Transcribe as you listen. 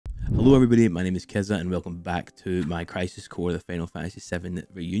Hello everybody, my name is Keza and welcome back to my Crisis Core, the Final Fantasy VII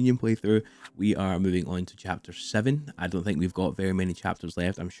reunion playthrough. We are moving on to chapter 7. I don't think we've got very many chapters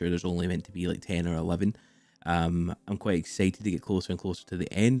left. I'm sure there's only meant to be like 10 or 11. I'm quite excited to get closer and closer to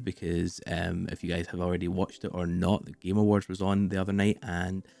the end because if you guys have already watched it or not, the Game Awards was on the other night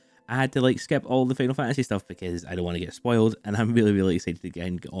and I had to like skip all the Final Fantasy stuff because I don't want to get spoiled, and I'm really excited to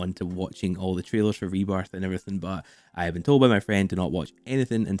get on to watching all the trailers for Rebirth and everything, but I have been told by my friend to not watch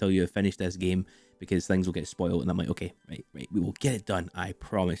anything until you have finished this game because things will get spoiled, and I'm like, okay, right, we will get it done. I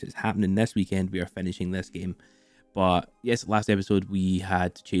promise it's happening this weekend. We are finishing this game. But yes, last episode we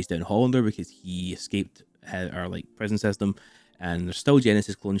had to chase down Hollander because he escaped our like prison system, and there's still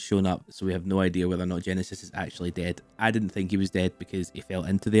Genesis clones showing up, so we have no idea whether or not Genesis is actually dead. I didn't think he was dead because he fell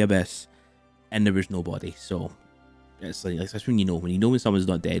into the abyss and there was no body. So it's like that's when you know when someone's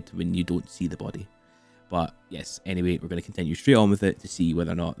not dead, when you don't see the body. But yes, anyway, we're going to continue straight on with it to see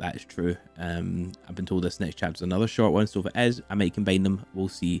whether or not that is true. I've been told this next chapter is another short one, so if it is, I might combine them. We'll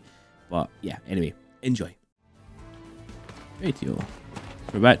see. But yeah, anyway, enjoy. Rightio. So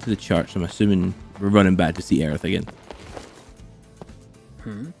we're back to the church. I'm assuming we're running back to see Aerith again.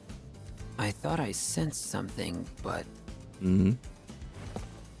 I thought I sensed something, but...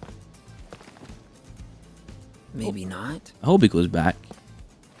 Maybe not? I hope he goes back.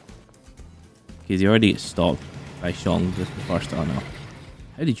 Because he already gets stopped by Shong with the first... Oh no.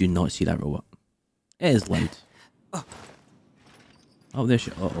 How did you not see that robot? It is loud. Oh, there she...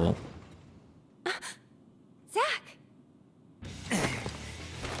 Uh-oh. Zack!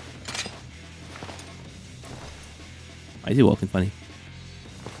 Why is he walking funny?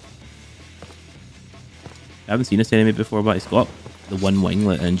 I haven't seen this enemy before, but it's got the one wing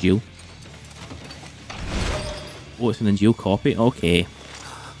like an Angeal. Oh, it's an Angeal copy? Okay.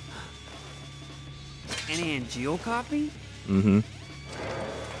 An Angeal copy?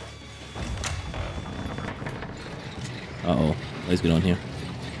 Uh-oh. What's going on here?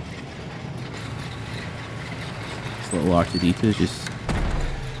 This little R2-D2 is just...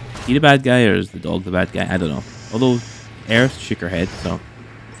 Is he the bad guy or is the dog the bad guy? I don't know. Although, Aerith shook her head, so...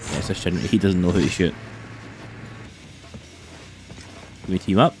 Yes, I shouldn't. He doesn't know who to shoot. Can we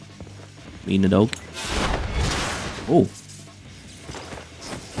team up? Me and the dog. Oh.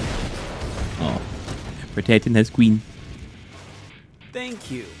 Oh. Protecting his queen.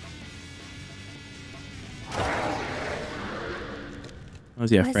 Thank you. Was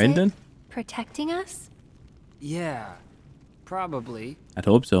he a friend then? Protecting us? Yeah, probably. I'd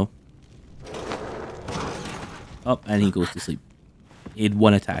hope so. Oh, and he goes to sleep. He had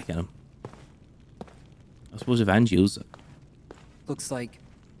one attack in him. I suppose if Angeal's... Looks like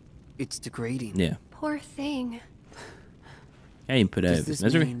it's degrading. Yeah. Poor thing. Can't even put out Does of his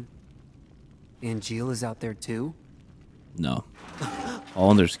this misery. mean Angeal is out there too? No.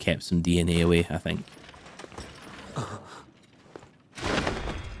 Hollander's kept some DNA away, I think.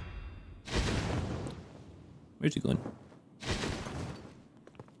 Where's he going?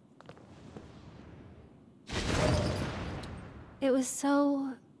 It was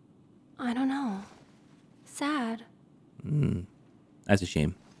so... I don't know. Sad. That's a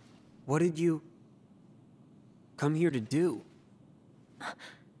shame. What did you come here to do?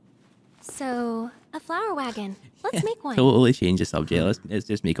 So, a flower wagon. Let's make one. Totally change the subject. Let's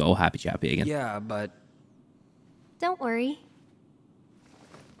just make it all happy chappy again. Yeah, but... Don't worry.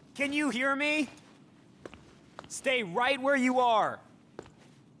 Can you hear me? Stay right where you are.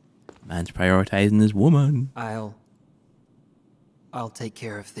 Man's prioritizing his woman. I'll take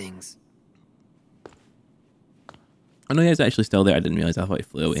care of things. Oh no, he's actually still there. I didn't realize. I thought he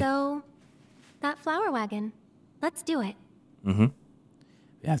flew away. So, that flower wagon. Let's do it. We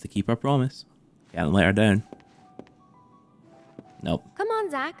have to keep our promise. Can't let her down. Nope. Come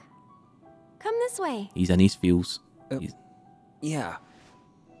on, Zack. Come this way. He's in his feels. Yeah.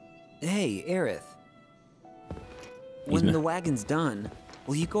 Hey, Aerith. When the wagon's done,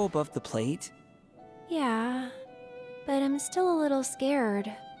 will you go above the plate? Yeah, but I'm still a little scared.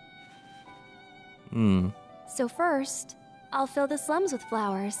 So first, I'll fill the slums with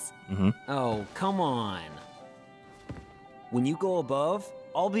flowers. Oh, come on. When you go above,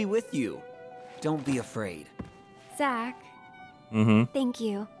 I'll be with you. Don't be afraid. Zack. Thank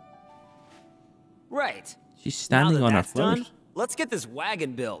you. Right. She's standing now that on her that's done, flowers. let's get this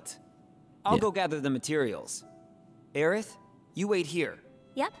wagon built. I'll go gather the materials. Aerith, you wait here.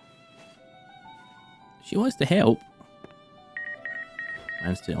 Yep. She wants to help.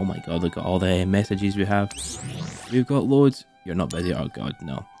 Oh my god, look at all the messages we have. We've got loads. You're not busy. Oh god,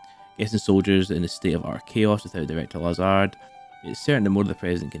 no. Guessing soldiers in a state of utter chaos without Director Lazard. It's certain the more the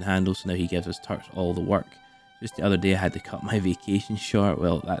president can handle, so now he gives us Turks all the work. Just the other day I had to cut my vacation short.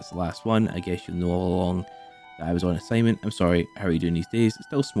 Well, that's the last one. I guess you'll know all along that I was on assignment. I'm sorry, how are you doing these days?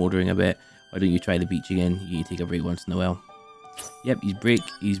 Still smouldering a bit. Why don't you try the beach again? You need to take a break once in a while. Yep,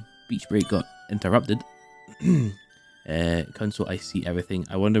 his beach break got interrupted. Console, I see everything.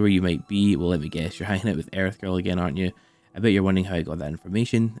 I wonder where you might be. Well, let me guess. You're hanging out with Earth Girl again, aren't you? I bet you're wondering how I got that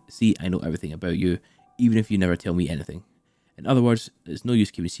information. See, I know everything about you, even if you never tell me anything. In other words, it's no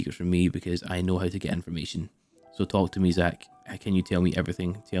use keeping secrets from me because I know how to get information. So talk to me, Zack. Can you tell me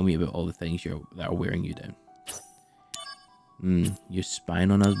everything? Tell me about all the things that are wearing you down. You're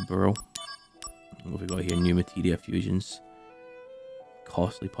spying on us, bro. What have we got here? New materia fusions.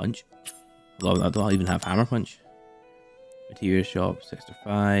 Costly punch. Love that. I don't even have hammer punch. Materia shop, sector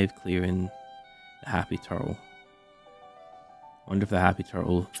 5, clearing the happy turtle. Wonder if the happy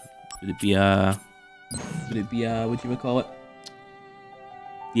turtle would it be a what do you call it?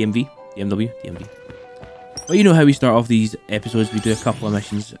 DMV? DMW? Well, you know how we start off these episodes, we do a couple of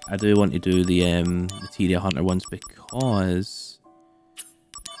missions. I do want to do the materia hunter ones because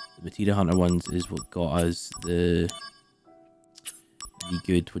the materia hunter ones is what got us the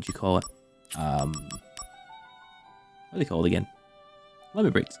good, what do you call it? What are they called again?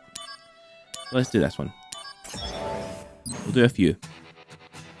 Lemon breaks. So let's do this one. We'll do a few.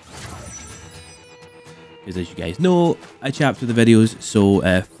 Because as you guys know, I chapter the videos, so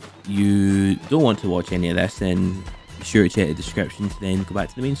if you don't want to watch any of this, then be sure to check the description to then go back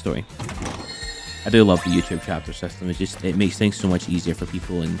to the main story. I do love the YouTube chapter system. It makes things so much easier for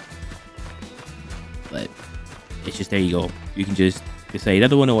people, and but it's just, there you go. You can just decide, I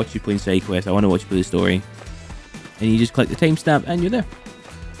don't want to watch you playing side quests, I want to watch you play the story. And you just click the timestamp and you're there.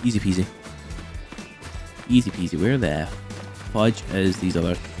 Easy peasy. Easy peasy. We're there. Fudge is these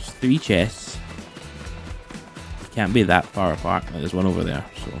other 3 chests. Can't be that far apart. There's one over there,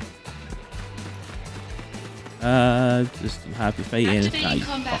 so. Just happy fighting. Activating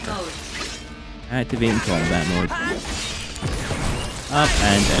combat mode. Activating combat mode. Up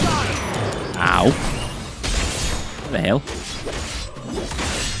and down. Ow. What the hell?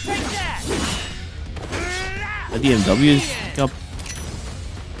 The DMW's up.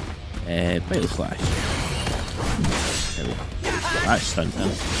 Vital Slash. There we go. That stunned him.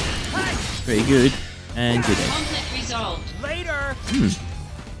 Pretty good. And you're dead. Conflict resolved. Later.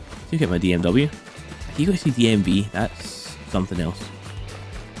 Look at my DMW. If you go see DMV, that's something else.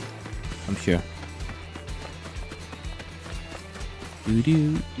 I'm sure. Do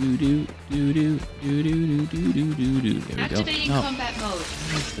do do do do do do do do do do do. There we go. Activating combat mode.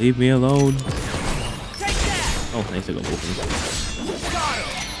 Leave me alone. Take that. Oh, nice, I got open. Got him.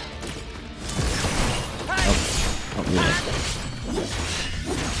 Oh, yeah.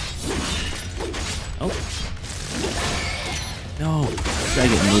 Oh. No. Let's try to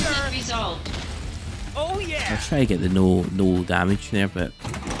get Conflict resolved. Oh yeah. Let's try to get the no damage there, but it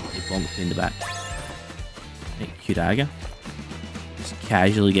bonks me in the back. Right, Kuraga. Just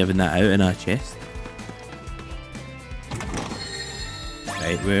casually giving that out in our chest.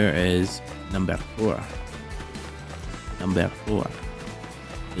 Right, where is number 4? Number 4.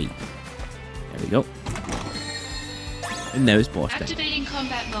 8. There we go. And now it's boss time. Activating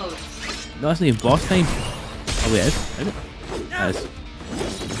combat mode. No, it's not even boss time. Oh wait, it is. Is it? It is.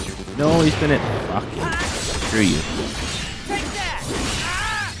 No, he's done it. Fucking screw you. Take that.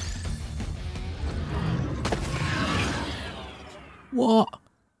 What?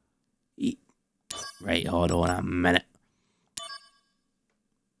 Right, hold on a minute.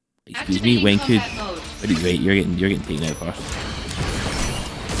 Excuse me, when could? Wait, you're getting taken out first.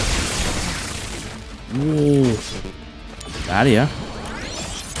 Whoa! Barrier.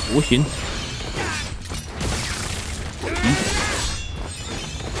 Ocean.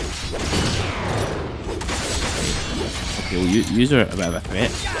 Okay, well, you are a bit of a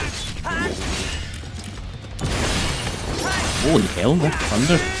threat. Holy hell, that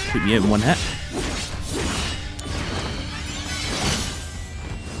thunder took me out in one hit.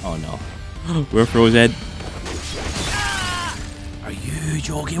 Oh no. We're frozen. Are you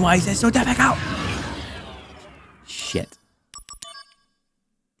joking? Why is this so difficult? Shit.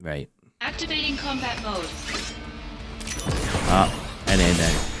 Right. Activating combat mode. Up and then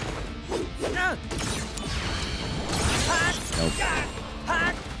down. Nope.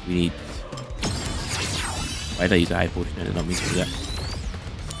 We need. Why did I use a high potion? I did not mean to do that.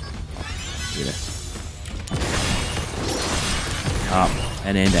 Do this. Up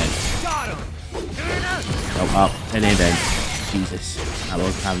and then down. Nope, up and then down. Jesus. I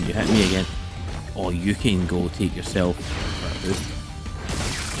love having you hit me again. Oh, you can go take yourself for a boost.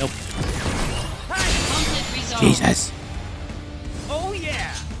 Nope. Jesus. Oh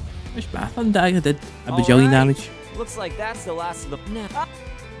yeah. Which Bathun dagger did a bajillion damage. Looks like that's the last of the.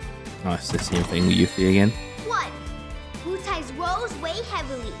 Oh, it's the same thing with Yuffie again. 1. Wutai's woes weigh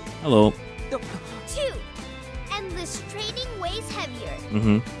heavily. Hello. 2. Endless training weighs heavier.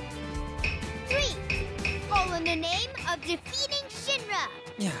 3. All in the name of defeating Shinra.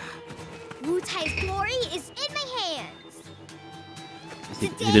 Yeah. Wutai's glory is in my hands. Is he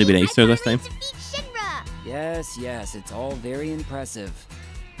gonna be nicer this time? Defeat Shinra. Yes, it's all very impressive.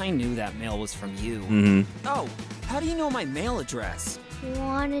 I knew that mail was from you. Oh, how do you know my mail address?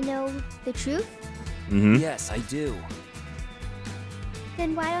 Want to know the truth? Yes, I do.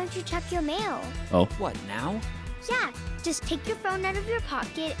 Then why don't you check your mail? Oh. What, now? Yeah, just take your phone out of your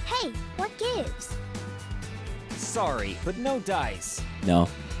pocket. Hey, what gives? Sorry, but no dice. No.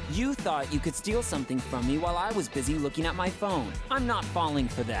 You thought you could steal something from me while I was busy looking at my phone. I'm not falling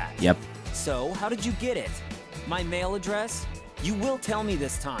for that. Yep. So, how did you get it? My mail address? You will tell me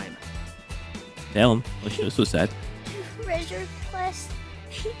this time. Tell him. Oh shit, it's so sad. Treasure quest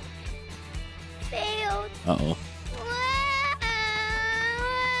failed. Uh-oh.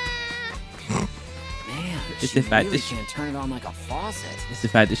 Man, It's she the fact really that she- can't turn it on like a faucet. It's the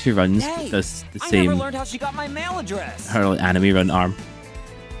fact that she runs Hey, does the I same never learned how she got my mail address. her like, anime run arm.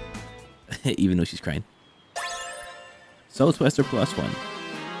 Even though she's crying. Soul Twister +1.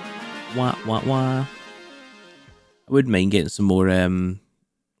 Wah wah wah. I wouldn't mind getting some more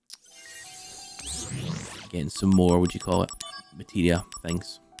what do you call it? Materia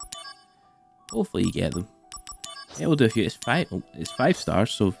things. Hopefully you get them. Yeah, we'll do a few. It's 5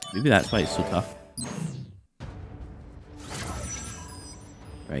 stars, so maybe that's why it's so tough.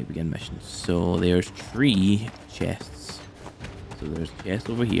 Right, begin mission. So there's 3 chests. So there's a chest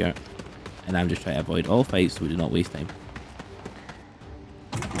over here. And I'm just trying to avoid all fights so we do not waste time.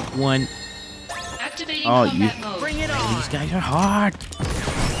 1. Activating Oh, combat mode. Bring it These on! guys are hard.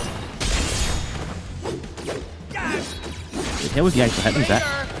 The hell was the actual hit with that?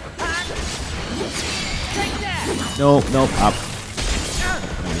 No, up.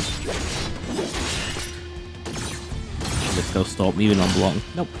 They still stop me even on blocking.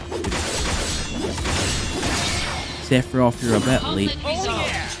 Nope. Sephiroth, you're a bit late. Conflict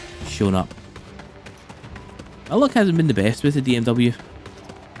resolved. Showing up. My luck hasn't been the best with the DMW.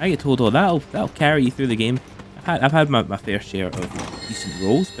 I get told, oh, that'll carry you through the game. I've had my fair share of decent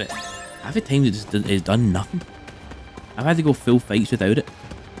rolls, but I've had times it's done nothing. I've had to go full fights without it.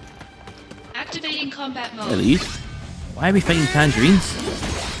 Activating combat At mode. least. Why are we fighting tangerines? Oh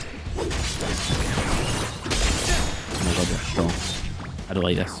my god, they're strong. I don't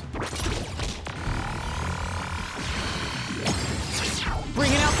like this.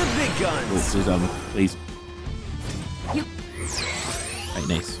 Bringing out the big Oh, guns! please, please. Right,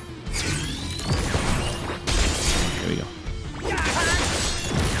 nice. There we go.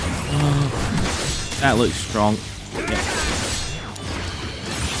 Oh, that looks strong. Yep.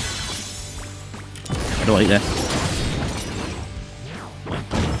 I don't like this.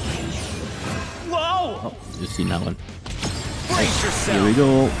 Whoa! Oh, just seen that one. Brace yourself! Here we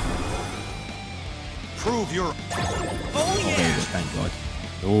go. Prove your. Oh There we yeah! go, thank God.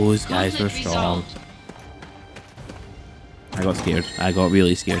 Those guys are Conflict strong. resolved. I got scared. I got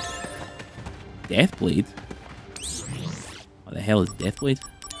really scared. Deathblade? What the hell is Deathblade?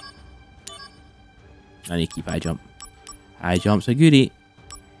 I need to keep high jump. High jump's a goodie.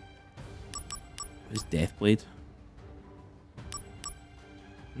 What is Deathblade?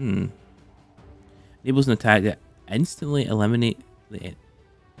 Enables an attack that instantly eliminate the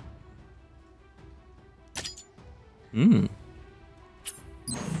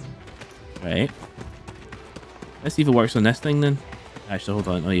Right. Let's see if it works on this thing then. Actually, hold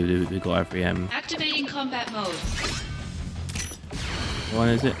on. Oh, yeah, we got every Activating combat mode. What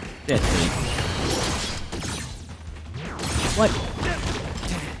is it? Deathblade. What?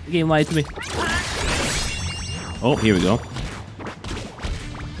 The game lied to me. Oh, here we go.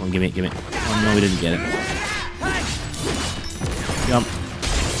 Come on, give it. Oh no, we didn't get it. Jump.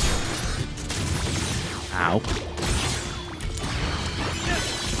 Ow.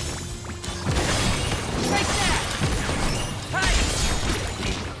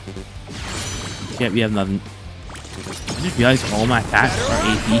 Yep, we have nothing. I just realized all my attacks are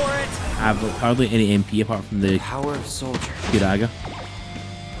AP. I have like, hardly any MP apart from the Power of soldier. Kiraga.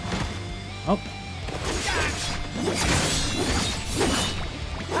 Oh.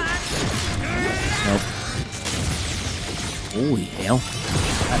 Nope. Holy hell.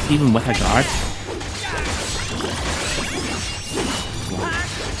 That's even with a guard.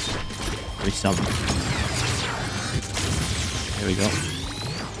 There's something. There we go.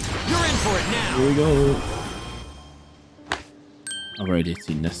 You're in for it now! Here we go. I've already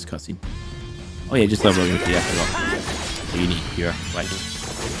seen this cutscene. Oh yeah, just level up with the I forgot. So you need pure life.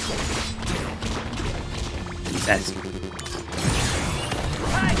 Jesus.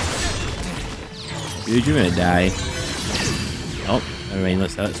 Dude, you're gonna die. Oh, never mind,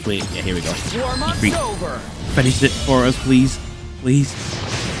 let's wait. Yeah, here we go. Over. Finish it for us, please. Please.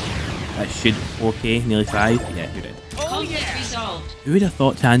 That should 4K, nearly 5. Yeah, you're dead. Conflict resolved. Who would have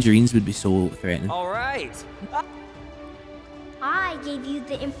thought tangerines would be so threatening? All right. I gave you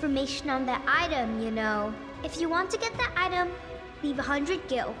the information on that item, you know. If you want to get that item, leave 100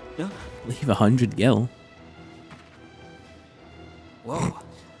 gil. Leave 100 gil. Whoa.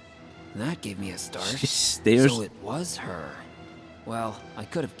 That gave me a start. She just stares. So it was her. Well, I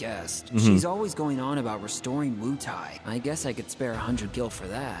could have guessed. Mm-hmm. She's always going on about restoring Wutai. I guess I could spare 100 gil for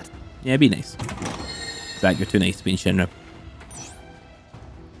that. Yeah, be nice. Zack, you're too nice to be in Shinra.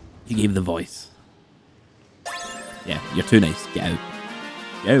 You gave the voice. Yeah, you're too nice. Get out.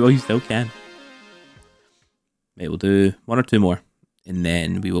 Get out while you still can. Right, we'll do 1 or 2 more. And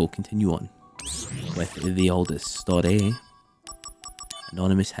then we will continue on with the oldest story.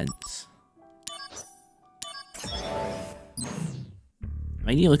 Anonymous hints.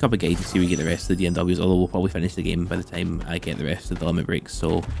 I need to look up a guide to see if we get the rest of the DNWs, although we'll probably finish the game by the time I get the rest of the limit breaks,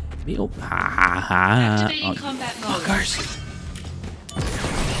 so... Oh, Activating combat mode. Fuckers!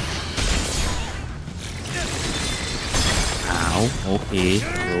 Ow, okay,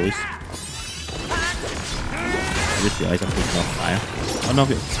 Rose. I just realised I'm taking off fire. Oh no,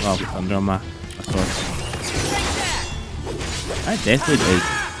 I'll get thunder on my sword. That definitely is.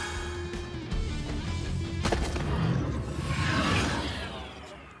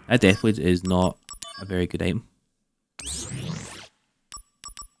 That definitely is not a very good item.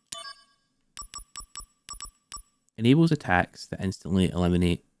 Enables attacks that instantly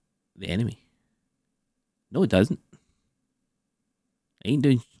eliminate the enemy. No, it doesn't. I ain't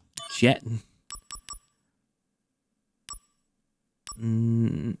doing shit.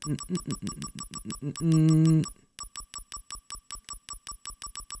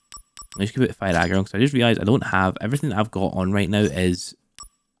 Let's give it fire aggro because I just realised I don't have everything that I've got on right now is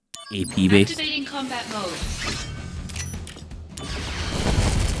AP based. Activating combat mode.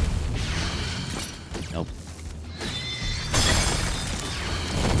 Nope.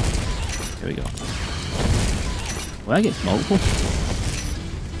 There we go. Will I get multiple?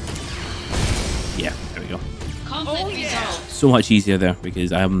 Yeah, there we go. Conflict resolved. So much easier there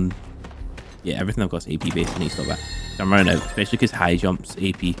because I'm... Yeah, everything I've got is AP based and it's not bad. So I'm running out, especially because high jumps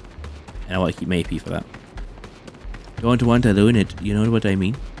AP. And I want to keep my AP for that. Don't want to ruin it, you know what I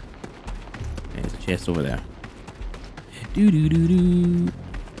mean? Okay, there's a chest over there. There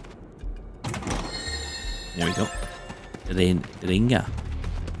we go.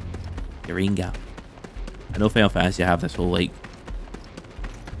 Ringa. I know Final Fantasy have this whole like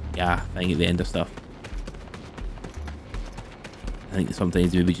thing at the end of stuff. I think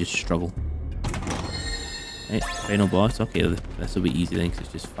sometimes maybe just struggle. Right, final boss. Okay, this will be easy then because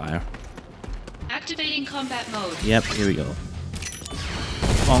it's just fire. Activating combat mode. Yep, here we go.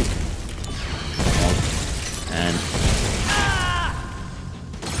 Bonk. Bonk. And...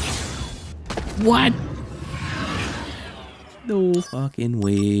 What? No fucking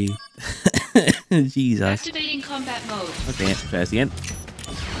way. Jesus. Activating combat mode. Okay, try this again.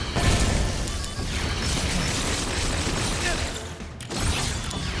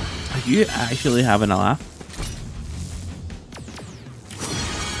 Are you actually having a laugh?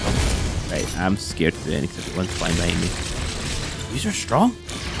 Right, I'm scared to do anything because everyone's flying behind me. These are strong.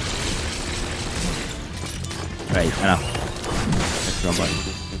 Right, enough. That's the wrong button.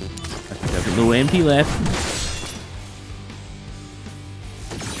 I've got no MP left.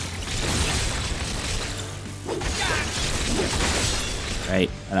 Right,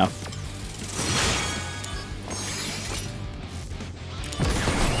 enough.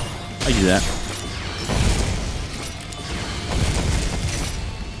 I do that.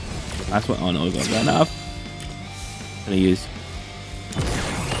 That's what. Oh no, we got that enough. Gonna use.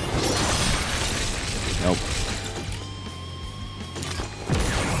 Nope.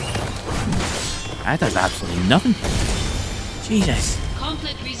 That does absolutely nothing. Jesus.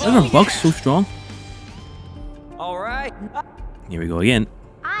 Conflict Why resolved. are bugs so strong? All right. Here we go again.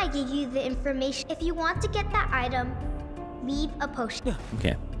 I gave you the information. If you want to get that item, leave a potion.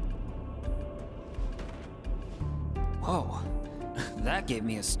 Okay. Whoa. That gave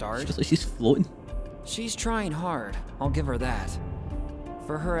me a start. Looks like she's floating. She's trying hard. I'll give her that.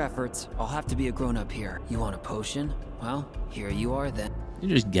 For her efforts, I'll have to be a grown-up here. You want a potion? Well, here you are then. You're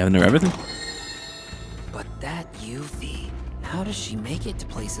just giving her everything. But that UV, how does she make it to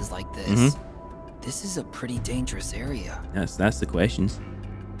places like this? This is a pretty dangerous area. That's the questions.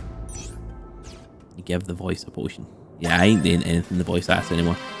 You give the voice a potion. Yeah, I ain't doing anything the voice asks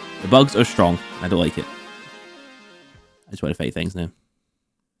anymore. The bugs are strong. I don't like it. I just want to fight things now.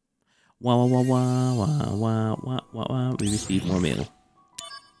 Wah wah wah wah wah wah wah wah. We receive more mail.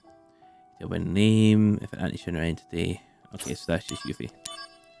 Tell by name. If an anti-shunner entity. Okay, so that's just Yuffie.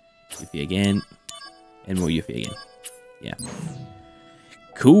 Yuffie again. And more Yuffie again. Yeah.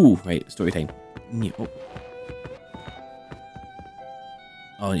 Cool. Right, story time. Oh.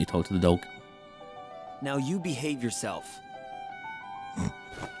 I need to talk to the dog. Now you behave yourself.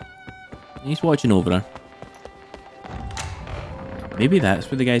 He's watching over her. Maybe that's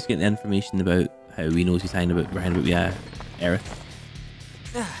where the guy's getting the information about how he knows he's hiding about behind about Aerith.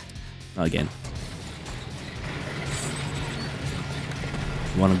 Not again.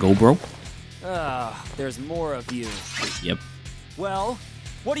 You wanna go, bro? There's more of you. Yep. Well,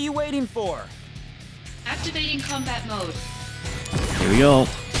 what are you waiting for? Activating combat mode. Here we go.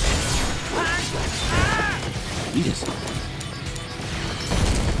 Jesus.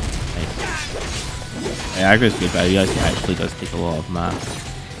 Hey, aggro's good, but he actually does take a lot of my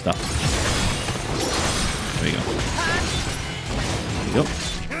stuff. There we go. There we go.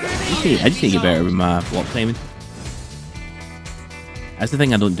 I just need to get better with my block timing. That's the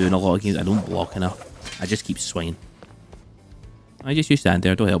thing I don't do in a lot of games. I don't block enough. I just keep swinging. I just stand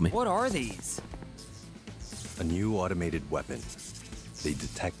there. Don't help me. What are these? A new automated weapon. They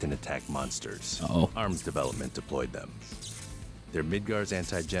detect and attack monsters. Uh-oh. Arms development deployed them. They're Midgar's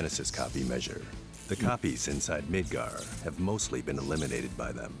anti-genesis copy measure. The copies inside Midgar have mostly been eliminated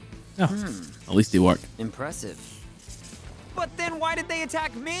by them. Oh, at least they work. Impressive. But then why did they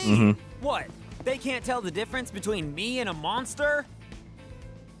attack me? Mm-hmm. What? They can't tell the difference between me and a monster?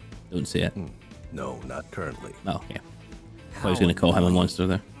 Don't say it. No, not currently. Oh, okay. I was going to call him a monster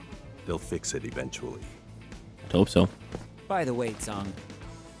there. They'll fix it eventually. I hope so. By the way, Tsung,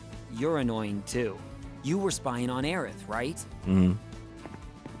 you're annoying too. You were spying on Aerith, right? Mm-hmm.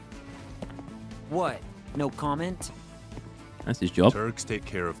 What? No comment? That's his job. Turks take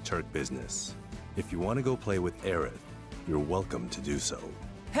care of Turk business. If you want to go play with Aerith, you're welcome to do so.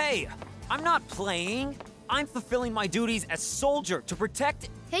 Hey, I'm not playing. I'm fulfilling my duties as soldier to protect.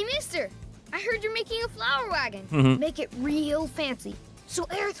 Hey, mister, I heard you're making a flower wagon. Make it real fancy, so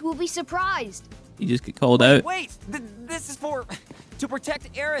Aerith will be surprised. You just get called out. Wait, this is for to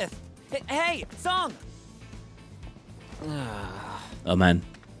protect Aerith. Hey, Tsung. Oh man,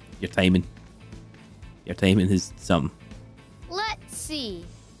 your timing. Your timing is something. Let's see.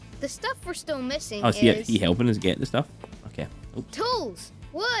 The stuff we're still missing Oh, so is he helping us get the stuff? Okay. Oops. tools,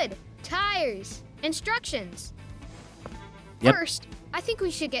 wood, tires, instructions. Yep. First, I think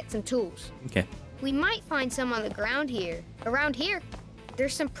we should get some tools. Okay. We might find some on the ground here. Around here,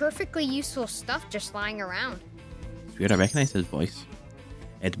 there's some perfectly useful stuff just lying around. It's weird, I recognize his voice.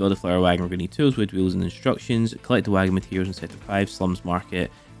 To build a flower wagon, we're going to need tools, wood, wheels, and instructions. Collect the wagon materials in Sector 5, Slums Market,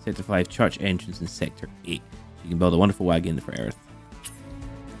 Sector 5, Church Entrance, and Sector 8. So you can build a wonderful wagon for Aerith.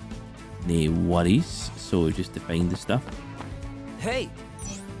 No worries. So just to find the stuff. Hey.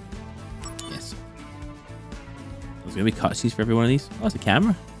 Yes. There's going to be cutscenes for every one of these. Oh, it's a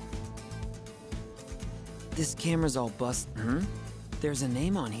camera. This camera's all bust. There's a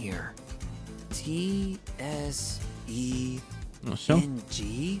name on here. T-S-E-N-G? Oh, so?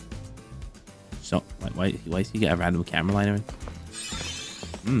 So, why does he get a random camera line around?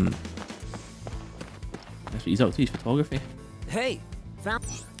 That's what he's up to, his photography. Hey, found.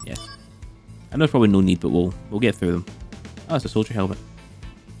 Yes. I know there's probably no need, but we'll get through them. Oh, it's a soldier helmet.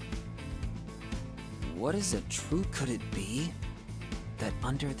 What is a true could it be? That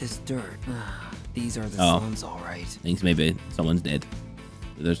under this dirt. These are the slums, all right. Thinks maybe someone's dead.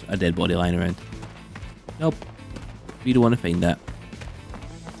 There's a dead body lying around. Nope. We don't want to find that.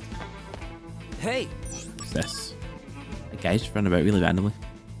 Hey! What's this? A guy's just running about really randomly.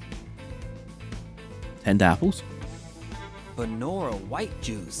 10 apples. Benora white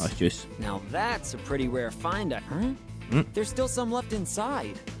juice. Oh, it's juice. Now that's a pretty rare find. There's still some left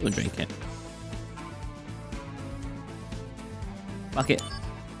inside. Don't drink it. Bucket.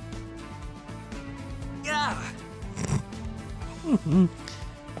 Yeah.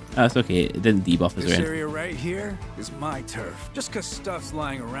 That's okay. It didn't debuff us This around. area right here is my turf. Just 'cause stuff's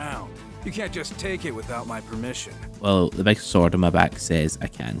lying around, you can't just take it without my permission. Well, the big sword on my back says I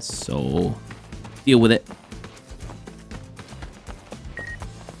can, so deal with it.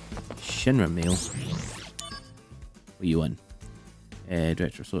 Shinra mail. What are you on?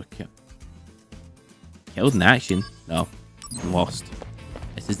 Director, so killed in action. No, lost.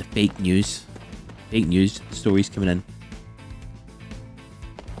 This is the fake news. Fake news stories coming in.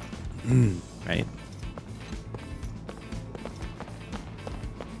 Right.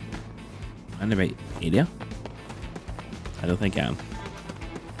 I'm in the right area? I don't think I am.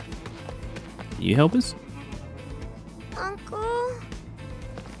 Can you help us? Uncle?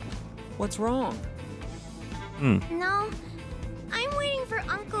 What's wrong? No. I'm waiting for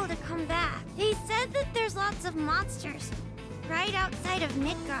Uncle to come back. He said that there's lots of monsters right outside of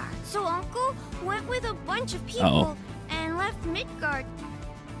Midgard. So Uncle went with a bunch of people and left Midgard.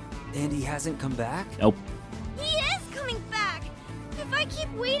 And he hasn't come back? Nope. He is coming back! If I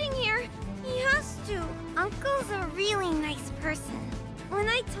keep waiting here, he has to. Uncle's a really nice person. When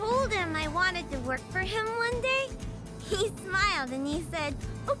I told him I wanted to work for him one day, he smiled and he said,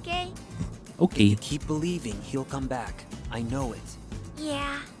 okay. Okay. Keep believing he'll come back. I know it.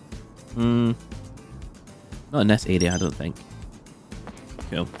 Yeah. Not in this area, I don't think.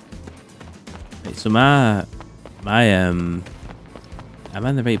 Cool. Right, so I'm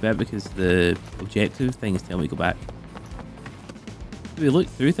in the right bit because the objective thing is telling me to go back. Do we look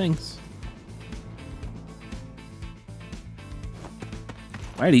through things?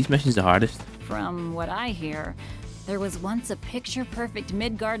 Why are these missions the hardest? From what I hear, there was once a picture-perfect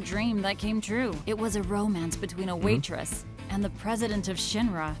Midgard dream that came true. It was a romance between a waitress and the president of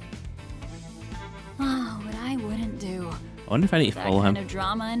Shinra. Oh, what I wouldn't do. I wonder if I need to That follow kind him. of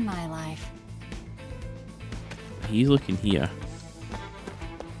drama in my life. He's looking here.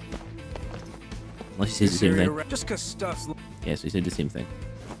 Unless he says the same thing. Just 'cause stuff's... Yeah, so he said the same thing.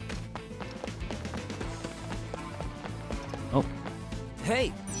 Oh,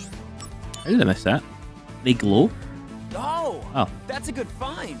 Hey! how did I miss that? They glow? Oh, that's a good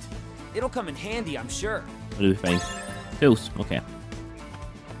find. It'll come in handy, I'm sure. What do we find? Tools. Okay.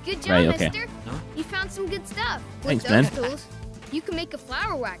 Good job, Right, okay. mister. You found some good stuff. Thanks, With man. those tools, you can make a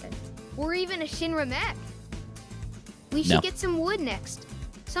flower wagon. Or even a Shinra mech. We should No. get some wood next.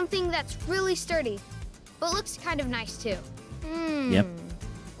 Something that's really sturdy. But looks kind of nice, too. Yep.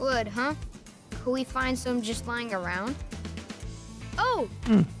 Wood, huh? Could we find some just lying around? Oh!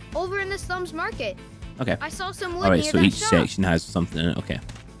 Over in the slums market. Okay. I saw some wood Alright, near so that each shop. section has something in it. Okay.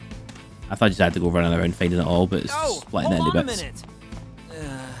 I thought you just had to go running around finding it all, but it's Oh, splitting it hold into on a bits. minute.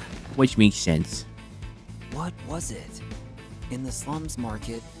 Which makes sense. What was it? In the slums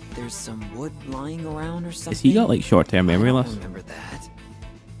market, there's some wood lying around or something? Has he got like short-term memory I don't loss? remember that.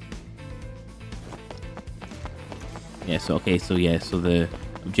 Yeah, so okay, so yeah, so the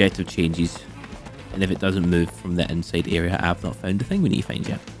objective changes. And if it doesn't move from the inside area, I've not found the thing we need to find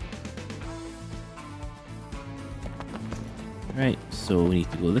yet. Right, so we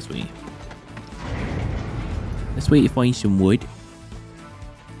need to go this way. This way to find some wood.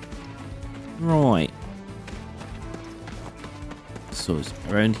 Right. So it's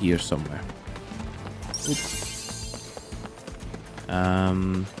around here somewhere. Oops. I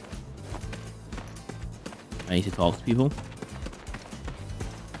need to talk to people.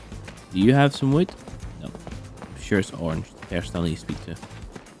 Do you have some wood? No. I'm sure it's orange. The person I need to speak to.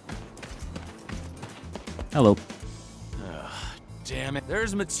 Hello. Damn it.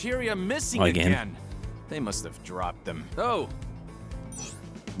 There's materia missing Again. again. They must have dropped them. Oh,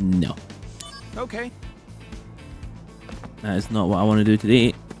 No. okay. That is not what I want to do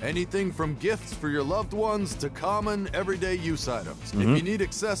today. Anything from gifts for your loved ones to common everyday use items. If you need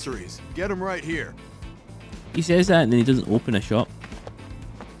accessories, get them right here. He says that and then he doesn't open a shop.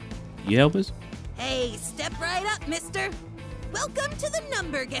 You help us? Hey, step right up, mister. Welcome to the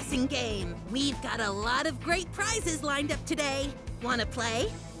number guessing game. We've got a lot of great prizes lined up today. Wanna play?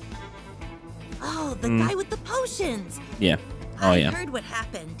 Oh, the guy with the potions. Yeah. Oh, I yeah. heard what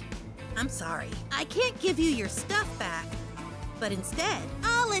happened. I'm sorry. I can't give you your stuff back. But instead,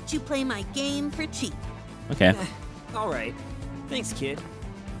 I'll let you play my game for cheap. Okay. All right. Thanks, kid.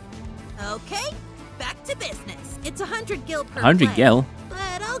 Okay, back to business. It's 100 gil per 100 play, gil?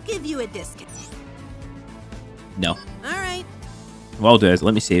 but I'll give you a discount. No. All right. What I'll do is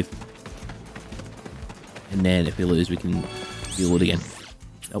let me save. And then if we lose, we can reload again.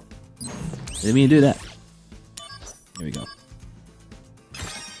 Nope. Didn't mean to do that. Here we go.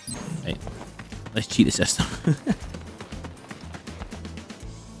 Right. Let's cheat the system.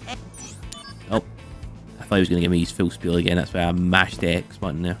 Oh. I thought he was going to give me his full spiel again. That's why I mashed the X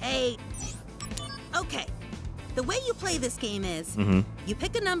button there. Hey. Okay. The way you play this game is you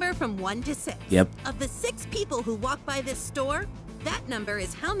pick a number from 1 to 6. Yep. Of the 6 people who walk by this store, that number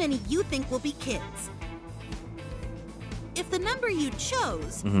is how many you think will be kids. If the number you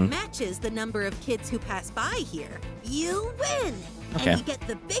chose matches the number of kids who pass by here, you win. Okay. And you get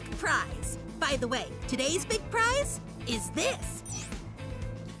the big prize. By the way, today's big prize is this.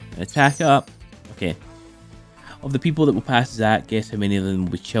 Attack up. Okay. Of the people that will pass Zack, guess how many of them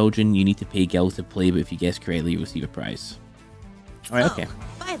will be children. You need to pay gil to play, but if you guess correctly, you receive a prize. Alright, okay.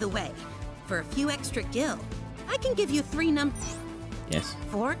 By the way, for a few extra gil, I can give you 3 numbers. Yes.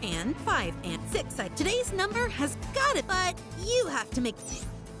 4 and 5 and 6. Today's number has got it, but you have to make...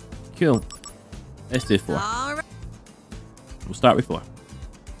 Cool. Let's do 4. All right. We'll start with 4.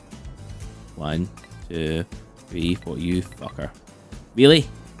 1, 2, 3, 4. You fucker. Really?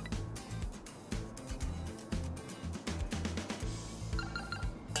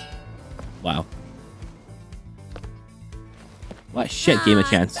 Wow. What a shit game of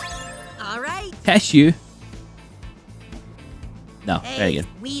chance. All right. Test you. No, Hey, very good.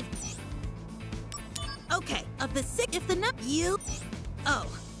 we've... Okay, of the 6, if the number you... Oh,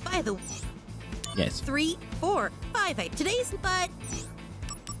 by the... Yes. 3, 4, 5, 8. Today's... But...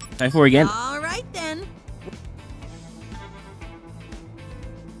 Try 4 again. All right, then.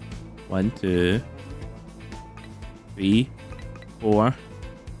 1, 2, 3, 4.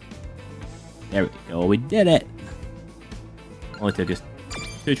 There we go. We did it. Only took us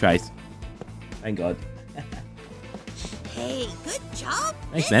 2 tries. Thank God. Hey, good job.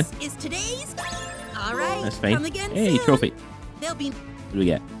 Thanks, this man. is today's... All right, That's fine. come again Hey, soon. trophy. There'll be What do we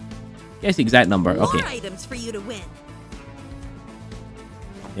get? Guess the exact number. more Okay. items for you to win.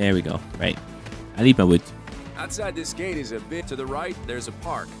 There we go. Right. I need my wood. Outside this gate is a bit to the right. There's a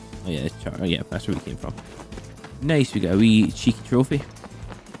park. Oh yeah, oh yeah, that's where we came from. Nice, we got a wee cheeky trophy.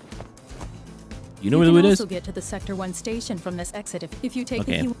 You know where the wood You is? can also get to the Sector 1 station from this exit if you take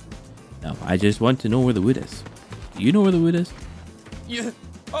Okay. a few... No, I just want to know where the wood is. Do you know where the wood is? Yeah.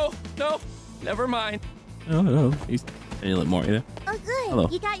 Oh, no. Never mind. Oh no, he's any little more either. Oh, good. Hello.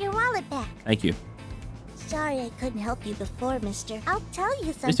 You got your wallet back. Thank you. Sorry I couldn't help you before, mister. I'll tell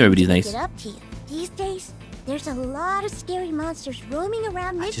you something everybody's to nice. get up to you. These days, there's a lot of scary monsters roaming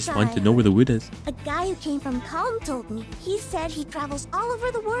around Midgard. I just want to know where the wood is. A guy who came from Calm told me. He said he travels all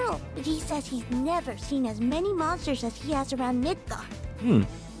over the world, but he says he's never seen as many monsters as he has around Midgard. Hmm.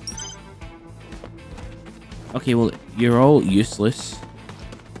 Okay, well, you're all useless.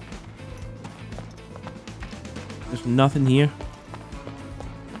 There's nothing here.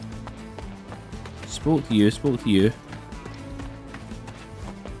 Spoke to you, spoke to you.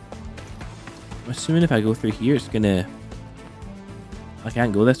 I'm assuming if I go through here, it's gonna... I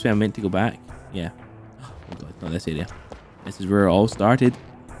can't go this way, I'm meant to go back. Yeah. Oh god, not this area. This is where it all started.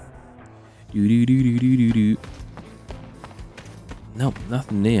 Do do do do do do do. Nope,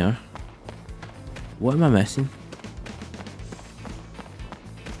 nothing there. What am I missing?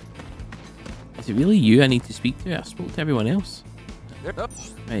 Is it really you I need to speak to? I spoke to everyone else.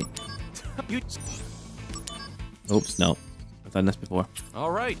 Right. Oops, no. I've done this before.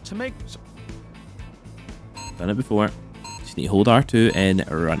 All right, to make... Done it before. Just need to hold R2 and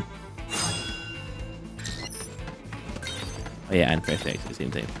run. Oh yeah, and press X at the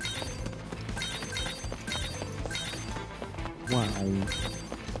same time. Wow.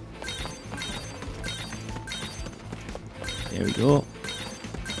 There we go.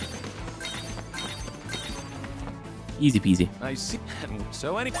 Easy peasy. I see.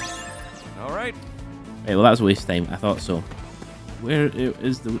 So any... All right. Right, well, that was a waste of time. I thought so. Where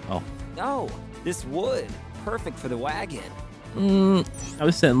is the... Oh. Oh, this wood. Perfect for the wagon. I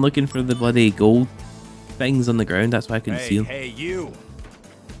was sitting looking for the bloody gold things on the ground. That's why I couldn't see them. Hey, you!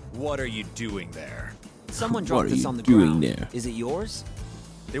 What are you doing there? Someone What dropped are this you on the doing ground. there? Is it yours?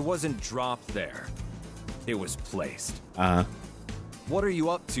 It wasn't dropped there. It was placed. Uh-huh. What are you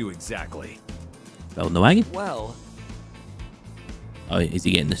up to exactly? Building the wagon? Well... Oh, is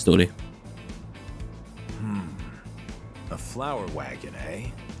he getting the story? A flower wagon, eh?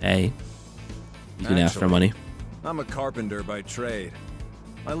 Hey. He's gonna ask for Actually, money. I'm a carpenter by trade.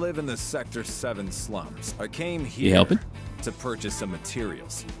 I live in the Sector 7 slums. I came You here helping? to purchase some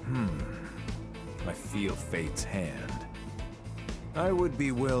materials. I feel fate's hand. I would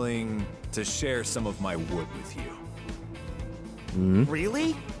be willing to share some of my wood with you.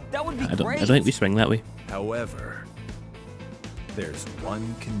 Really? That would be I don't great. think we swing that way. However, there's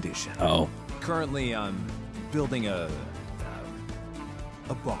one condition. Oh. Currently, I'm building a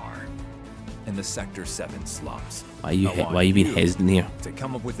bar in the Sector 7 slums. Why you I want why you being hesitant here? to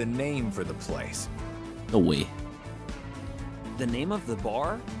come up with a name for the place. No way. The name of the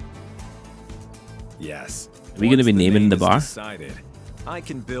bar? Yes. Are we gonna be Once naming name the is bar? Decided, I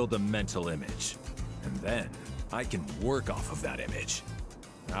can build a mental image, and then I can work off of that image.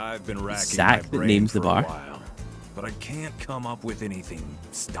 I've been racking Zack my that brain names for the bar? a while, but I can't come up with anything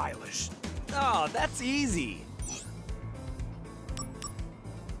stylish. Oh, that's easy.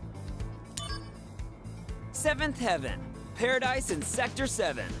 Seventh Heaven. Paradise in Sector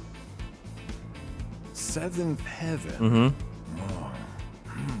 7. Seventh heaven. Oh.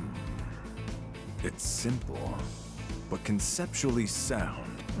 It's simple, but conceptually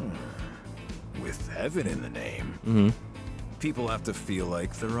sound. With heaven in the name, people have to feel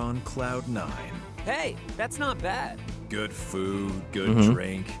like they're on cloud 9. Hey, that's not bad. Good food, good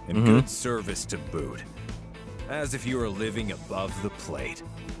drink, and good service to boot. As if you were living above the plate.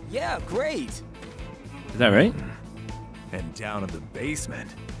 Yeah, great. Is that right? And down in the basement,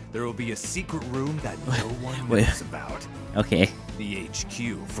 there will be a secret room that no one knows about. Okay. The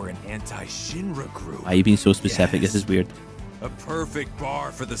HQ for an anti-Shinra group. Why are you being so specific? Yes. This is weird. A perfect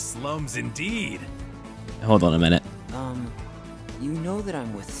bar for the slums indeed. Hold on a minute. You know that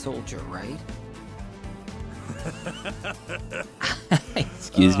I'm with Soldier, right?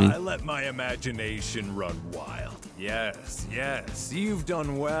 Excuse me. I let my imagination run wild. Yes, yes, you've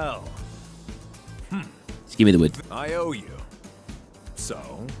done well. Just give me the wood. I owe you.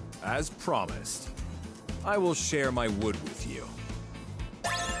 So, as promised, I will share my wood with you.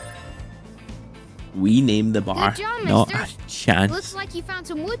 We named the bar. Good job, Not mister. a chance. Looks like you found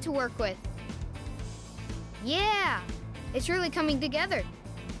some wood to work with. Yeah, it's really coming together.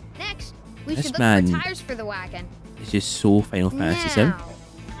 Next, we This should look man- for tires for the wagon. It's just so Final Fantasy VII. Now,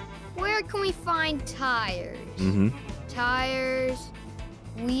 where can we find tires? Tires,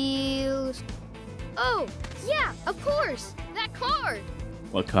 wheels. Oh, yeah, of course. That car.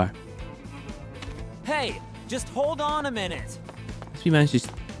 What car? Hey, just hold on a minute. This wee man's just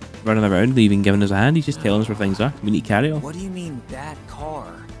running around, even giving us a hand. He's just telling us where things are. We need to carry on. What do you mean, that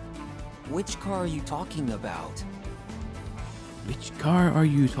car? Which car are you talking about? Which car are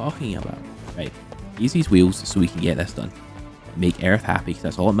you talking about? Right. Use these wheels so we can get this done. Make Earth happy, because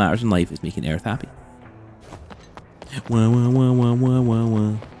that's all that matters in life, is making Earth happy. Wah, wah, wah, wah, wah, wah,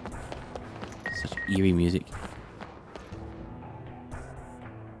 wah. Such eerie music.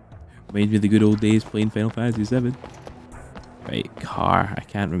 Reminds me of the good old days playing Final Fantasy VII. Right, car. I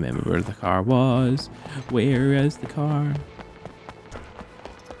can't remember where the car was. Where is the car?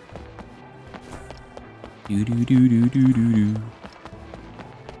 Do do do do do do do.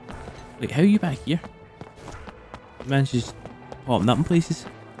 Wait, how are you back here? Man's just popping up in places.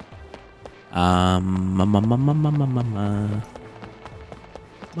 My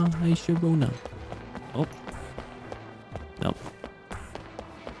Sharona. Oh. Nope.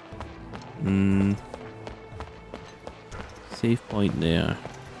 Save point there.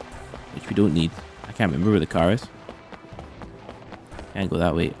 Which we don't need. I can't remember where the car is. Can't go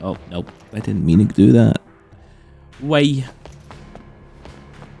that way. Oh, nope. I didn't mean to do that. Why?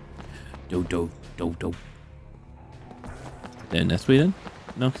 Do. Down this way then?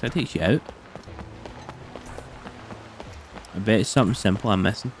 No, because that takes you out. I bet it's something simple I'm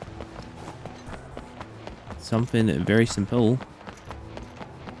missing. Something very simple.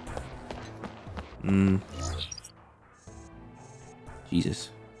 Jesus.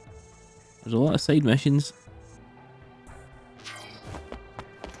 There's a lot of side missions.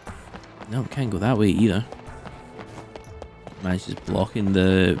 No, can't go that way either. Man's just blocking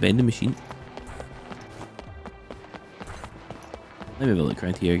the vending machine. Let me have a look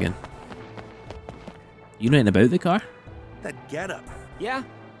around here again. You know anything about the car? That getup. Yeah.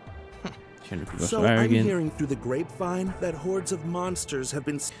 So I'm hearing through the grapevine that hordes of monsters have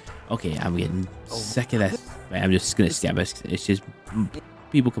been. Okay, I'm getting sick of this. Right, I'm just gonna skip it. It's just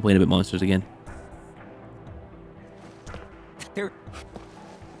people complain about monsters again.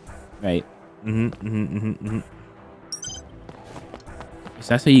 Right. So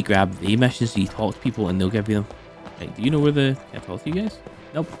that's how you grab the missions. So you talk to people and they'll give you them. Right, do you know where the... Can I talk to you guys?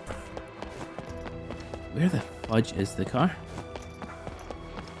 Nope. Where the fudge is the car?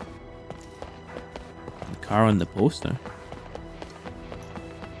 The car on the poster.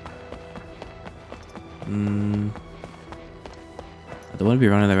 I don't want to be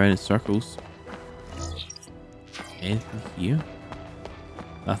running around in circles. Anything here?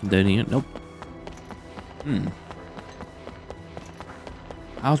 Nothing down here. Nope.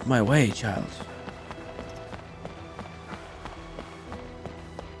 Out my way, child.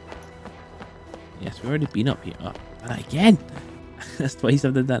 Yes, we've already been up here. Oh, and again! That's twice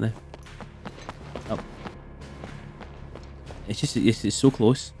I've done that now. Oh. It's so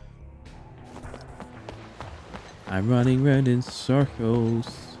close. I'm running round in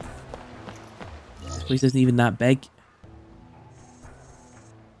circles. This place isn't even that big.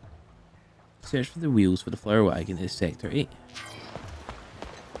 Search for the wheels for the flower wagon is Sector 8.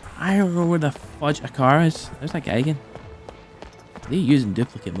 I don't know where the fudge a car is. There's that guy again. They're using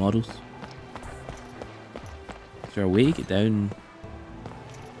duplicate models. Is there a way to get down?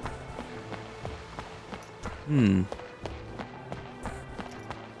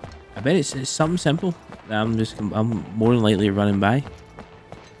 I bet it's something simple that I'm more than likely running by.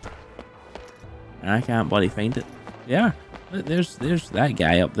 And I can't bloody find it. Yeah, there's that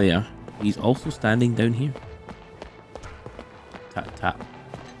guy up there. He's also standing down here. Tap tap.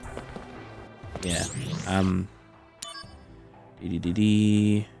 Yeah.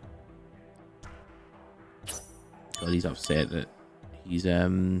 God, he's upset that he's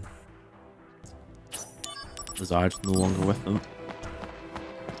Lazard's no longer with them.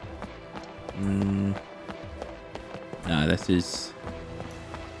 Nah, this is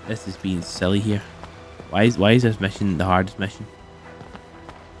being silly here. Why is this mission the hardest mission?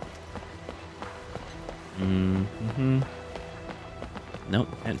 Nope,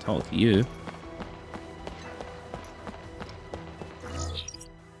 can't talk to you.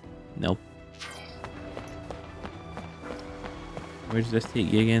 Nope. Where does this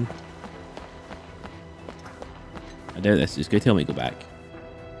take you again? I doubt this. Just go tell me to go back.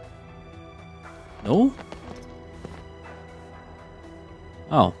 No?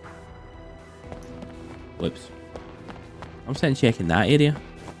 Oh. Whoops. I'm sitting checking that area.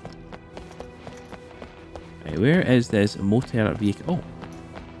 Right, where is this motor vehicle? Oh.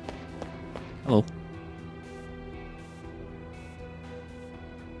 Hello.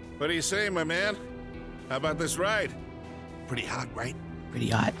 What do you say, my man? How about this ride? Pretty hot, right? Pretty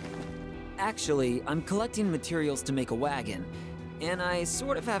hot. Actually, I'm collecting materials to make a wagon, and I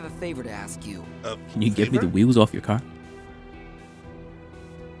sort of have a favor to ask you. Can you give me the wheels off your car?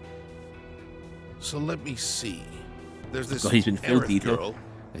 So let me see. There's this God, he's been filled detail. girl,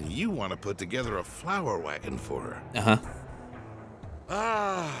 and you want to put together a flower wagon for her. Uh-huh.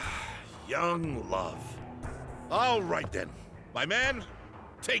 Ah, young love. All right then, my man,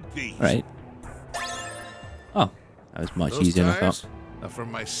 take these. Right. Oh, that was much easier than I thought. Are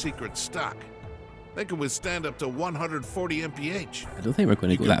from my secret stock. They can withstand up to 140 mph. I don't think we're going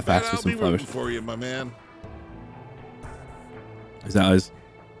to go that fast with some flowers. For you, my man. Is that us?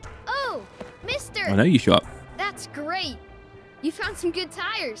 Oh, mister! Oh, now you show up. That's great. You found some good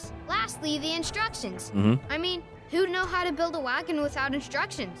tires. Lastly, the instructions. I mean, who'd know how to build a wagon without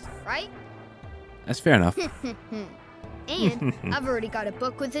instructions, right? That's fair enough. And I've already got a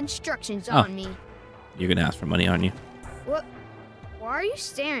book with instructions on me. You're going to ask for money, aren't you? What? Why are you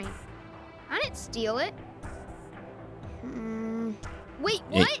staring? I didn't steal it. Wait,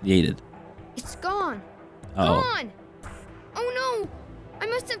 what? Yeah, you did. It's gone. Uh-oh. Gone. Oh no! I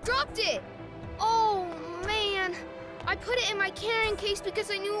must have dropped it. Oh man! I put it in my carrying case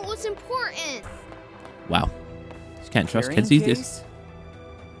because I knew it was important. Wow. Just can't trust kids these days.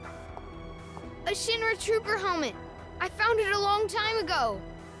 A Shinra Trooper helmet. I found it a long time ago.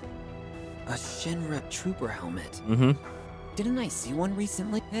 A Shinra Trooper helmet? Mm-hmm. Didn't I see one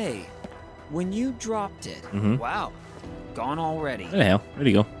recently? Hey, when you dropped it, wow, gone already. Where the hell? Where'd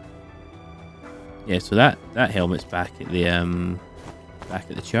he go? Yeah, so that helmet's back at the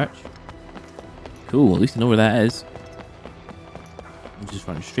church. Cool, at least I know where that is. I'm just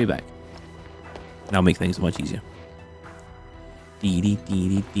running straight back. That'll make things much easier. See,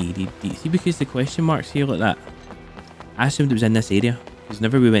 because the question marks here like that, I assumed it was in this area. Because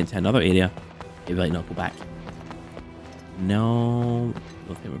whenever we went to another area, it'd be like, no, go back. No,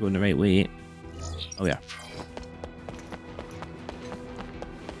 don't think we're going the right way. Oh yeah.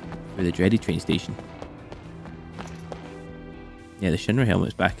 For the dreaded train station. Yeah, the Shinra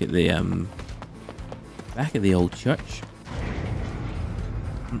helmet's back at the old church.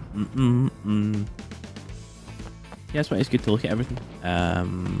 Yeah, that's why it's good to look at everything.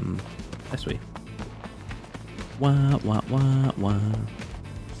 This way. Wah wah wah wah.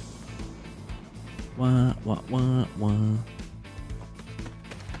 Wah wah wah wah.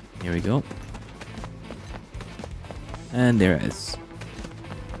 Here we go. And there it is. How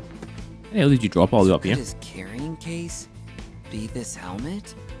the hell did you drop all the way up here? Could his carrying case be this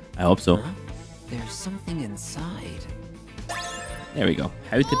helmet? I hope so. Huh? There's something inside. There we go.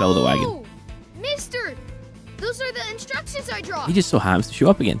 How to build a wagon. Mister! Those are the instructions I dropped. He just so happens to show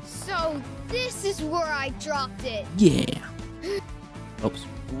up again. So this is where I dropped it. Yeah. Oops.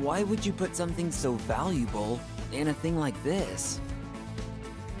 Why would you put something so valuable in a thing like this?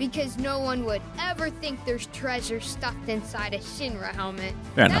 Because no one would ever think there's treasure stuffed inside a Shinra helmet.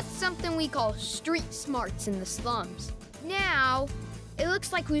 Fair That's enough. something we call street smarts in the slums. Now, it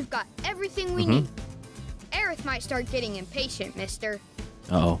looks like we've got everything we need. Aerith might start getting impatient, mister.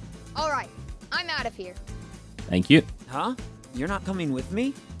 Uh-oh. All right, I'm out of here. Thank you. Huh? You're not coming with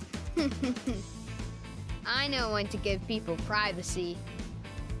me? I know when to give people privacy.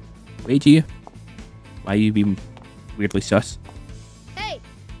 Wait, you. Why are you being weirdly sus? Hey,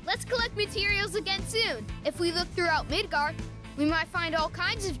 let's collect materials again soon. If we look throughout Midgar, We might find all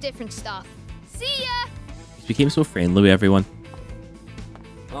kinds of different stuff. See ya! He's became so friendly with everyone.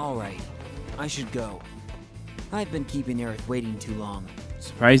 Alright, I should go. I've been keeping Aerith waiting too long.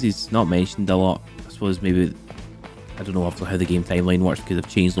 Surprised he's not mentioned a lot. I suppose maybe, I don't know obviously how the game timeline works because they've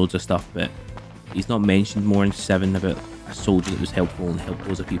changed loads of stuff, but he's not mentioned more in 7 about a soldier that was helpful and helped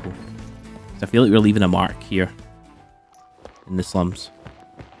loads of people. So I feel like we're leaving a mark here in the slums.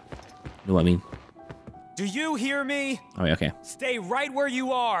 You know what I mean? Do you hear me? Oh, yeah, okay. Stay right where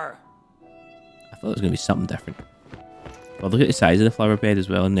you are. I thought it was going to be something different. Well, look at the size of the flower bed as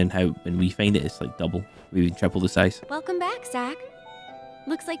well, and then how when we find it, it's like double, maybe triple the size. Welcome back, Zack.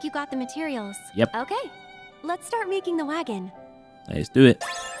 Looks like you got the materials. Yep. Okay, let's start making the wagon. Let's do it.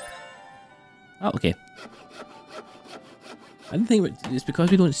 Oh, okay. I didn't think it's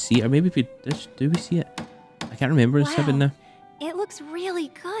because we don't see it, or maybe if we do we see it? I can't remember in 7 now. It looks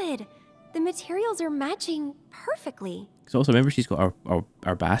really good. The materials are matching perfectly. Because also remember she's got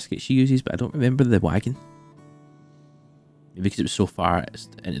our basket she uses, but I don't remember the wagon. Maybe because it was so far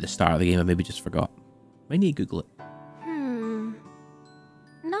into the start of the game, I maybe just forgot. Might need to Google it.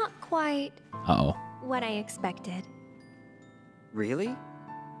 Not quite Uh-oh. what I expected. Really?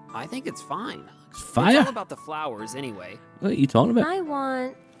 I think it's fine. It's fire? It's all about the flowers anyway. What are you talking about? I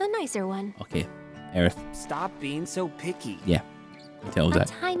want a nicer one. Okay, Aerith. Stop being so picky. Yeah, tell A that.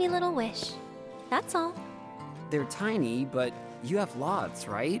 tiny little wish. That's all. They're tiny, but you have lots,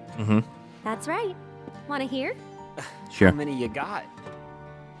 right? Mm-hmm. That's right. Want to hear? Sure. How many you got?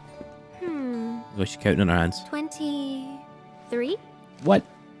 Oh, she's counting on her hands. 23? What?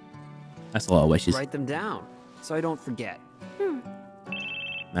 That's a lot of wishes. Write them down, so I don't forget.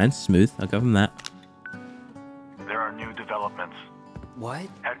 Man, smooth. I'll give him that. There are new developments. What?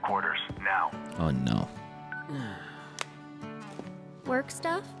 Headquarters, now. Oh, no. Work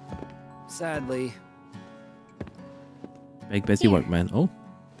stuff? Sadly. Big busy work, man. Oh,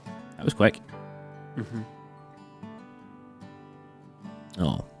 that was quick.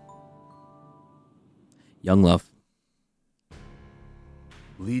 Oh. Young love.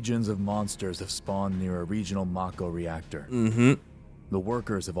 Legions of monsters have spawned near a regional Mako reactor. Mm-hmm. The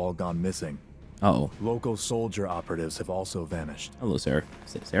workers have all gone missing. Uh-oh. Local soldier operatives have also vanished. Hello, sir.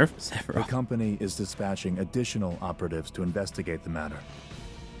 Sephiroth. The company is dispatching additional operatives to investigate the matter.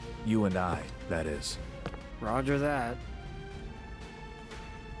 You and I, that is. Roger that.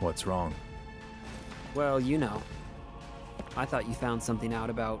 What's wrong? Well, you know. I thought you found something out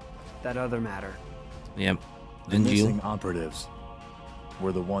about that other matter. Yep. The missing operatives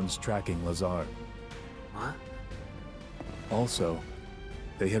were the ones tracking Lazar. What? Also,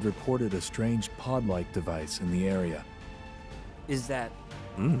 they had reported a strange pod-like device in the area. Is that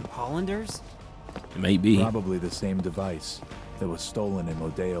Hollanders? It might be. Probably the same device that was stolen in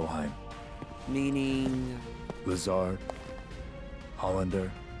Modeoheim. Meaning? Lazar, Hollander.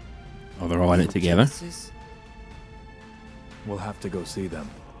 Oh, they're all in it together? Genesis? We'll have to go see them.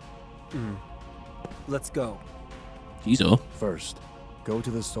 Let's go. Jeez, First, go to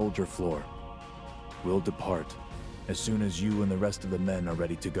the soldier floor. We'll depart as soon as you and the rest of the men are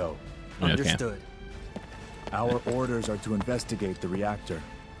ready to go. Okay. Understood. Our orders are to investigate the reactor.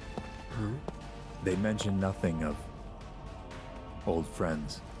 They mention nothing of old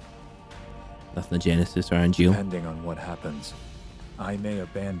friends. Nothing of Genesis or Angeal. Depending on what happens, I may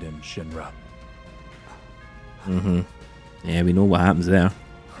abandon Shinra. Yeah, we know what happens there.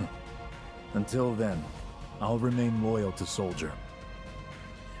 Until then, I'll remain loyal to Soldier.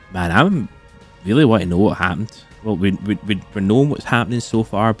 Man, I'm really want to know what happened. Well, we're knowing what's happening so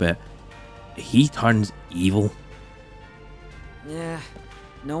far, but he turns evil. Yeah,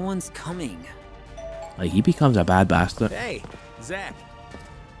 no one's coming. Like, he becomes a bad bastard. Hey, Zack.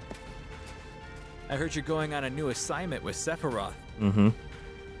 I heard you're going on a new assignment with Sephiroth.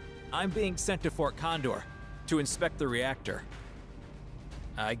 I'm being sent to Fort Condor to inspect the reactor.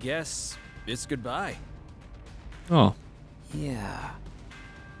 I guess it's goodbye. Oh. Yeah.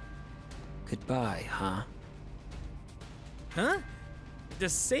 Goodbye, huh? Huh?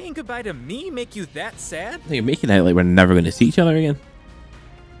 Does saying goodbye to me make you that sad? You're making it out like we're never going to see each other again.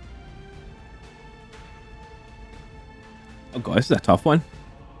 Oh god, this is a tough one.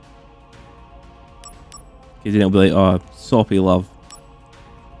 Because then it'll be like, oh, soppy love.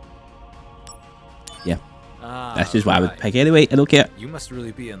 Yeah. That's just what I would pick anyway. I don't care. You must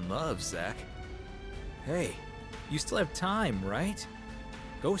really be in love, Zack. Hey, you still have time, right?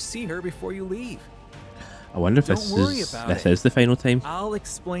 Go see her before you leave. I wonder if this is the final time. I'll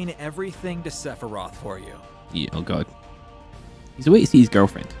explain everything to Sephiroth for you. Yeah, oh god. He's away to see his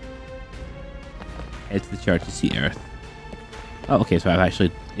girlfriend. Head to the church to see Aerith. Oh, okay, so I've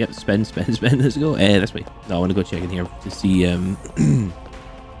actually Yep, spin. Let's go. This way. No, I want to go check in here to see.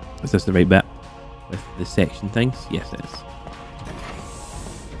 Is this the right bit with the section things? Yes, it is.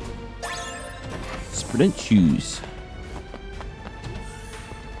 Sprint shoes.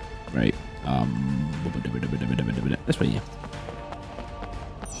 Right. This way, yeah.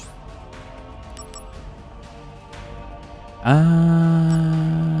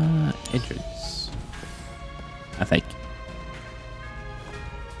 Entrance. I think.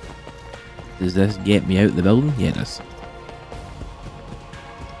 Does this get me out of the building? Yeah, it does.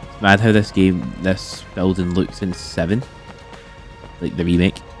 It's mad how this building looks in 7. Like the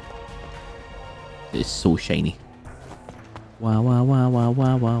remake. It's so shiny. Wah wah wah wah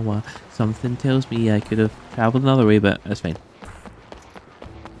wah wah wah. Something tells me I could have traveled another way, but that's fine.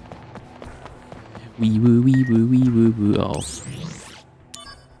 Wee woo wee woo wee woo woo. Oh.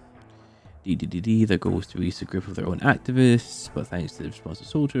 There goes to release a group of their own activists, but thanks to the responsive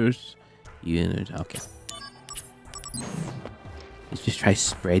soldiers. Okay. Let's just try to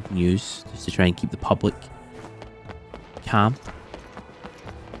spread news, just to try and keep the public calm.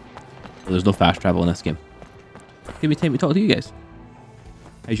 Well, there's no fast travel in this game. Give me time to talk to you guys.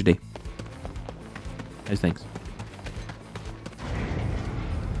 How's your day? How's things?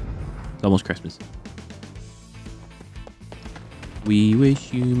 It's almost Christmas. We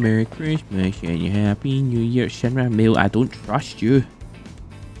wish you Merry Christmas and a Happy New Year. Shinra Mail, I don't trust you.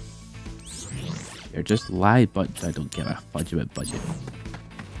 You're just lied, but I don't give a fudge about budget.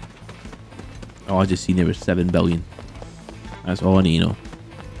 Oh, I just seen there was 7 billion. That's all I need to know.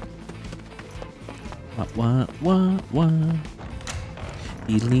 What?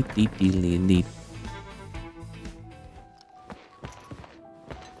 Deedly.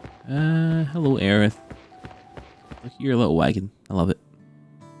 Hello, Aerith. Look at your little wagon. I love it.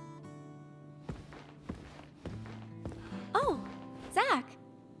 Oh, Zack.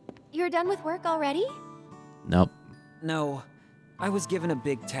 You're done with work already? Nope. No, I was given a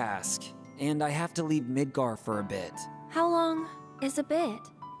big task, and I have to leave Midgar for a bit. How long is a bit?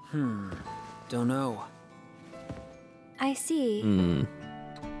 Don't know. I see.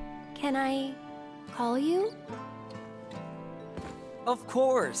 Can I call you? Of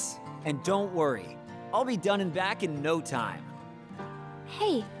course. And don't worry, I'll be done and back in no time.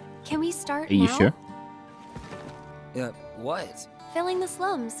 Hey, can we start now? Are you sure? What? Filling the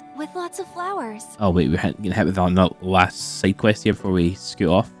slums with lots of flowers. Oh wait, we're gonna hit with on the last side quest here before we scoot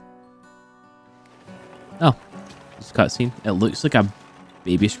off. Oh, it's a cutscene. It looks like a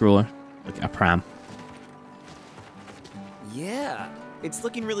baby stroller, like a pram. Yeah, it's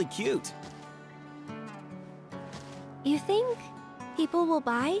looking really cute. You think people will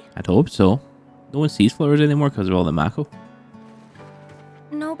buy? I'd hope so. No one sees flowers anymore because of all the Mako.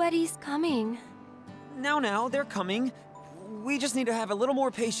 Nobody's coming. Now, they're coming. We just need to have a little more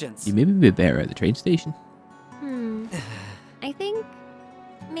patience. You maybe be better at the train station. I think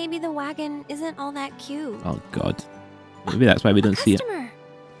maybe the wagon isn't all that cute. Oh god. Maybe that's why we don't see it.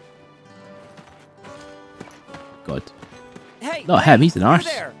 God. Hey, not him, he's an arse.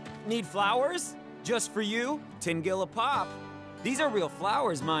 There. Need flowers? Just for you? 10 gil a pop. These are real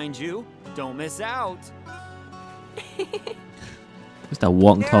flowers, mind you. Don't miss out. Just a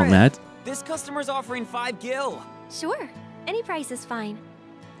walk and talk mad. This customer's offering 5 gil. Sure. Any price is fine.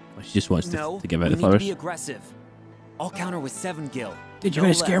 Well, she just wants to give out the need flowers. To be aggressive. I'll counter with 7 gil. Dude, you're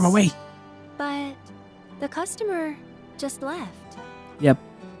gonna scare him away. But the customer just left. Yep.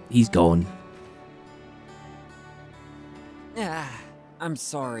 He's gone. I'm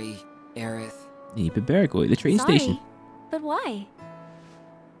sorry, Aerith. You better go to the train station. But why?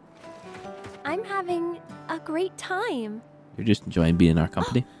 I'm having a great time. You're just enjoying being in our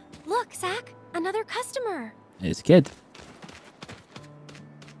company. Look, Zack, another customer. It's a kid.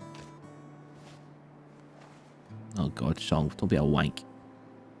 Oh god, Song, don't be a wank.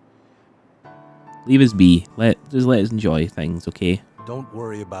 Leave us be. Just let us enjoy things, okay? Don't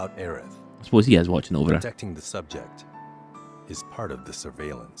worry about Aerith. I suppose he is watching over her. Protecting the subject is part of the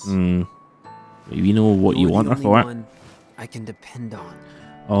surveillance. You know what you want her for. One I can depend on.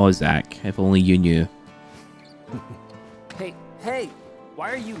 Oh, Zack, if only you knew. Hey,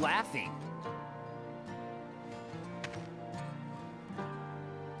 why are you laughing?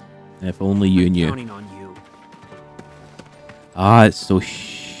 If only you knew. Counting on you. Ah, it's so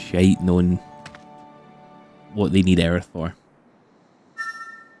shite knowing what they need Aerith for.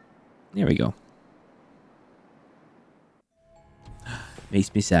 There we go.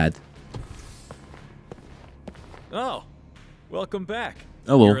 Makes me sad. Oh, welcome back.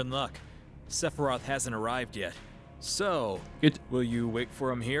 Oh, well. You're in luck. Sephiroth hasn't arrived yet. So, good. Will you wait for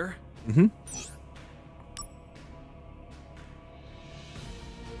him here?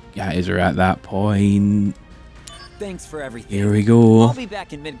 guys are at that point. Thanks for everything. Here we go. I'll be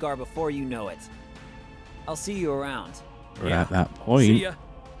back in Midgar before you know it. I'll see you around. We're at that point. See ya.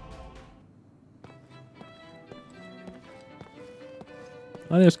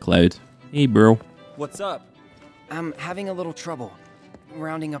 Oh, there's Cloud. Hey, bro. What's up? I'm having a little trouble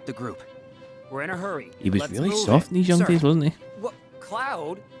rounding up the group. We're in a hurry. He was Let's really move soft it. in these young days, wasn't he? What?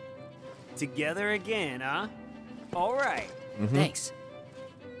 Cloud? Together again, huh? All right. Thanks.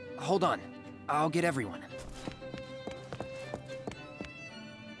 Hold on. I'll get everyone.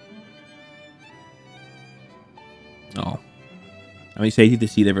 Oh. I'm excited to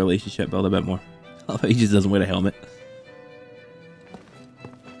see their relationship build a bit more. Although he just doesn't wear a helmet.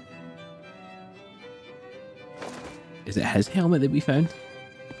 Is it his helmet that we found?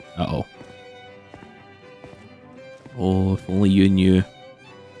 Uh-oh. Oh, if only you knew.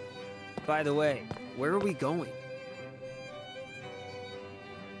 By the way, where are we going?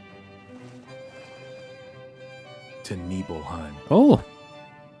 To Nibelheim. Oh.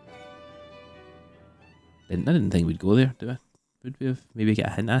 I didn't think we'd go there, did I? Would we have maybe get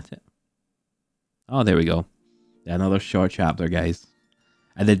a hint at it? Oh, there we go. Yeah, another short chapter, guys.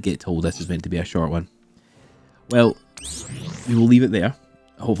 I did get told this was meant to be a short one. Well, we will leave it there.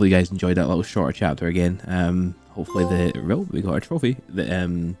 Hopefully you guys enjoyed that little shorter chapter again. Hopefully we got our trophy.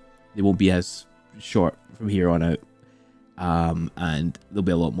 They won't be as short from here on out. And they'll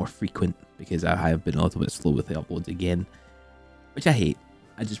be a lot more frequent because I have been a little bit slow with the uploads again. Which I hate.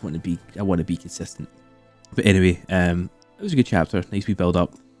 I just want to be consistent. But anyway, it was a good chapter. Nice wee build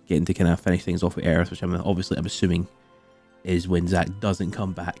up. Getting to kind of finish things off with Aerith, which I'm assuming is when Zack doesn't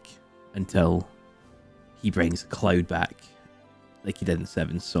come back until he brings Cloud back like he did in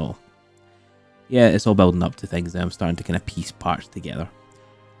 7. So yeah, it's all building up to things now. I'm starting to kind of piece parts together.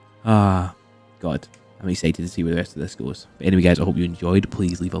 God, I'm excited to see where the rest of this goes. But anyway, guys, I hope you enjoyed.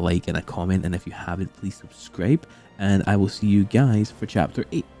 Please leave a like and a comment, and if you haven't, please subscribe, and I will see you guys for chapter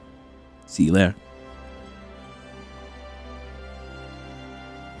 8. See you there.